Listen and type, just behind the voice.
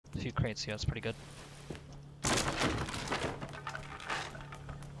few crates here, that's pretty good.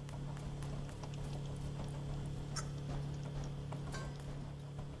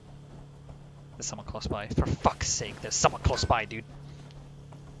 There's someone close by. For fuck's sake, there's someone close by, dude.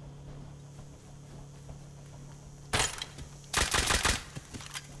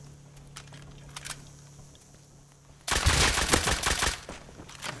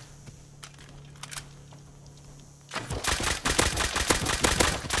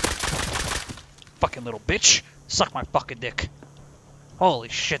 Fucking little bitch. Suck my fucking dick. Holy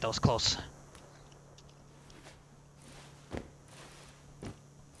shit, that was close.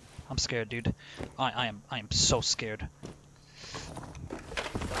 I'm scared, dude. I am so scared.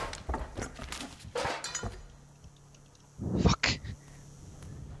 Fuck.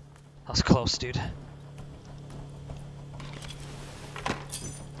 That was close, dude.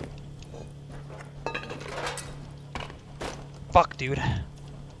 Fuck, dude.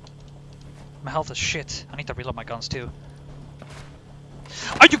 My health is shit. I need to reload my guns too.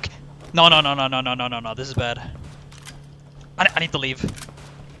 Are you? No, no, no, no, no, no, no, no, no. This is bad. I need to leave.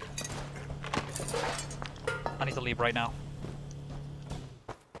 I need to leave right now.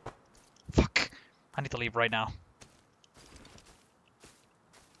 Fuck. I need to leave right now.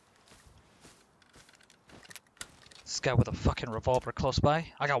 This guy with a fucking revolver close by.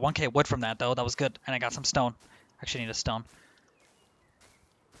 I got 1k wood from that though. That was good. And I got some stone. Actually need a stone.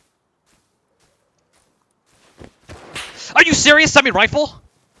 Are you serious? Semi rifle?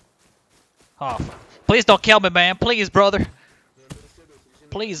 Oh, please don't kill me, man. Please, brother.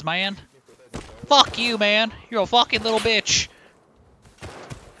 Please, man. Fuck you, man. You're a fucking little bitch.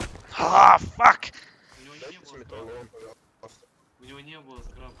 Ah, fuck.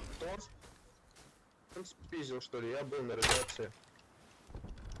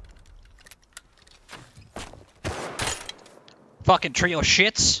 Fucking trio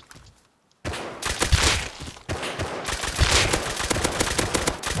shits.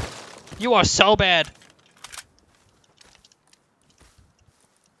 You are so bad.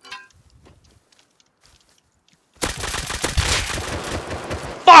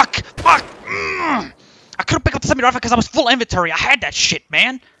 Fuck! Fuck! I couldn't pick up the semi-rifle because I was full inventory. I had that shit,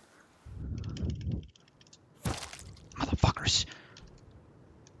 man. Motherfuckers.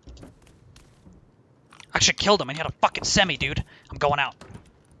 I should have killed him and he had a fucking semi, dude. I'm going out.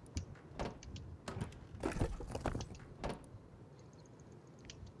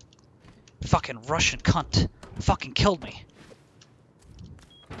 Fucking Russian cunt. Fucking killed me.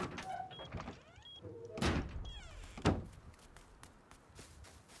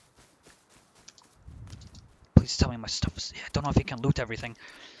 Please tell me my stuff is... I don't know if he can loot everything.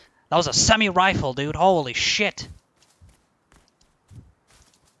 That was a semi-rifle, dude. Holy shit.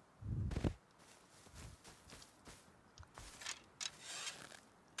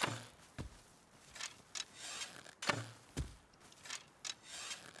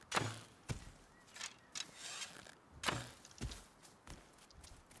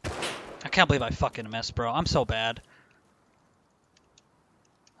 I can't believe I fucking missed, bro. I'm so bad.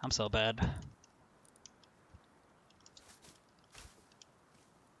 I'm so bad.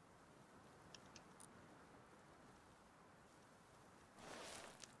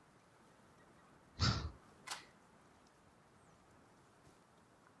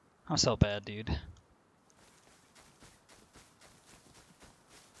 I'm so bad, dude.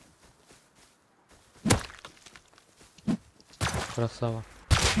 Красава.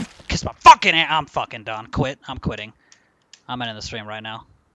 Kiss my fucking ass. I'm fucking done. Quit. I'm quitting. I'm ending the stream right now.